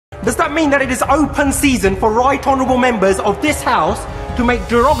Does that mean that it is open season for right honourable members of this House to make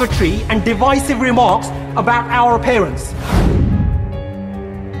derogatory and divisive remarks about our appearance?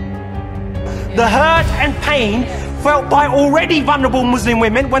 The hurt and pain felt by already vulnerable Muslim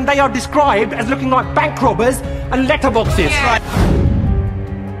women when they are described as looking like bank robbers and letterboxes.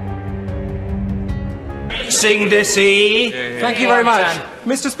 Sing Dissy. Thank you very much.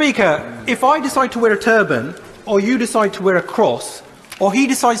 Mr. Speaker, if I decide to wear a turban, or you decide to wear a cross, or he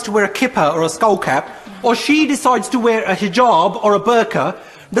decides to wear a kippah or a skull cap, or she decides to wear a hijab or a burqa,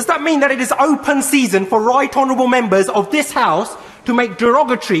 does that mean that it is open season for right honourable members of this House to make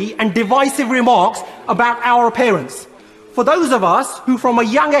derogatory and divisive remarks about our appearance? For those of us who from a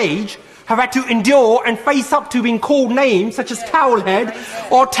young age have had to endure and face up to being called names such as Towelhead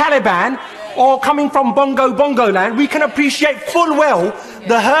or Taliban, or coming from Bongo land, we can appreciate full well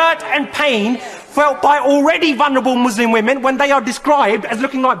the hurt and pain felt by already vulnerable Muslim women when they are described as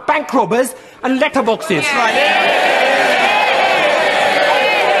looking like bank robbers and letterboxes.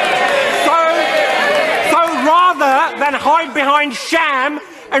 So rather than hide behind sham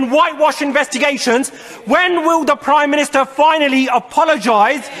and whitewash investigations, when will the Prime Minister finally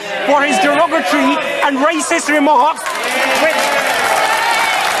apologise for his derogatory and racist remarks?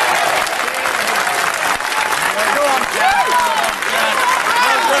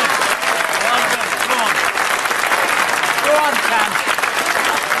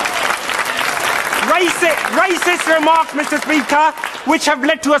 Racist remarks, Mr. Speaker, which have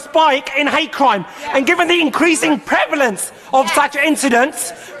led to a spike in hate crime. And given the increasing prevalence of such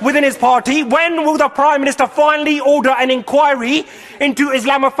incidents within his party, when will the Prime Minister finally order an inquiry into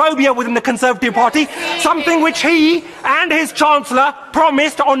Islamophobia within the Conservative Party, something which he and his Chancellor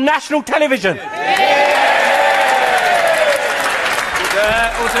promised on national television?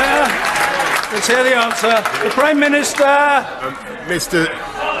 Order. Let's hear the answer. The Prime Minister.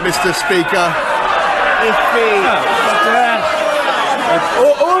 Mr. Speaker,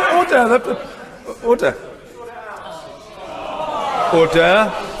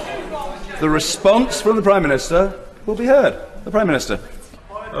 Order. The response from the Prime Minister will be heard. The Prime Minister.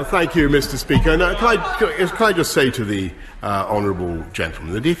 Thank you, Mr. Speaker. Now, can I just say to the honourable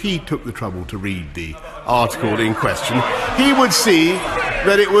gentleman that if he took the trouble to read the article in question, he would see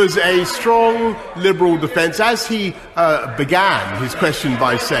that it was a strong Liberal defence, as he began his question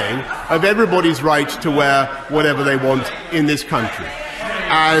by saying, of everybody's right to wear whatever they want in this country.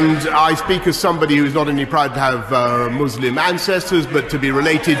 And I speak as somebody who is not only proud to have Muslim ancestors, but to be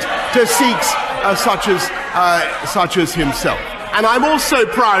related to Sikhs such as himself. And I'm also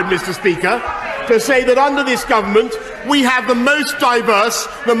proud, Mr. Speaker, to say that under this government we have the most diverse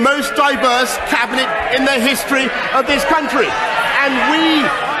cabinet in the history of this country. And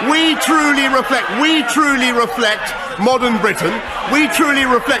we truly reflect modern Britain. We truly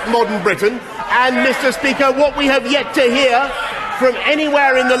reflect modern Britain. And, Mr. Speaker, what we have yet to hear from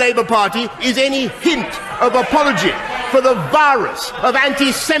anywhere in the Labour Party is any hint of apology for the virus of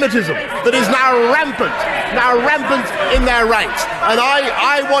anti-Semitism that is now rampant in their ranks. And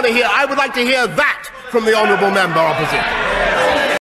I would like to hear that from the honourable member opposite.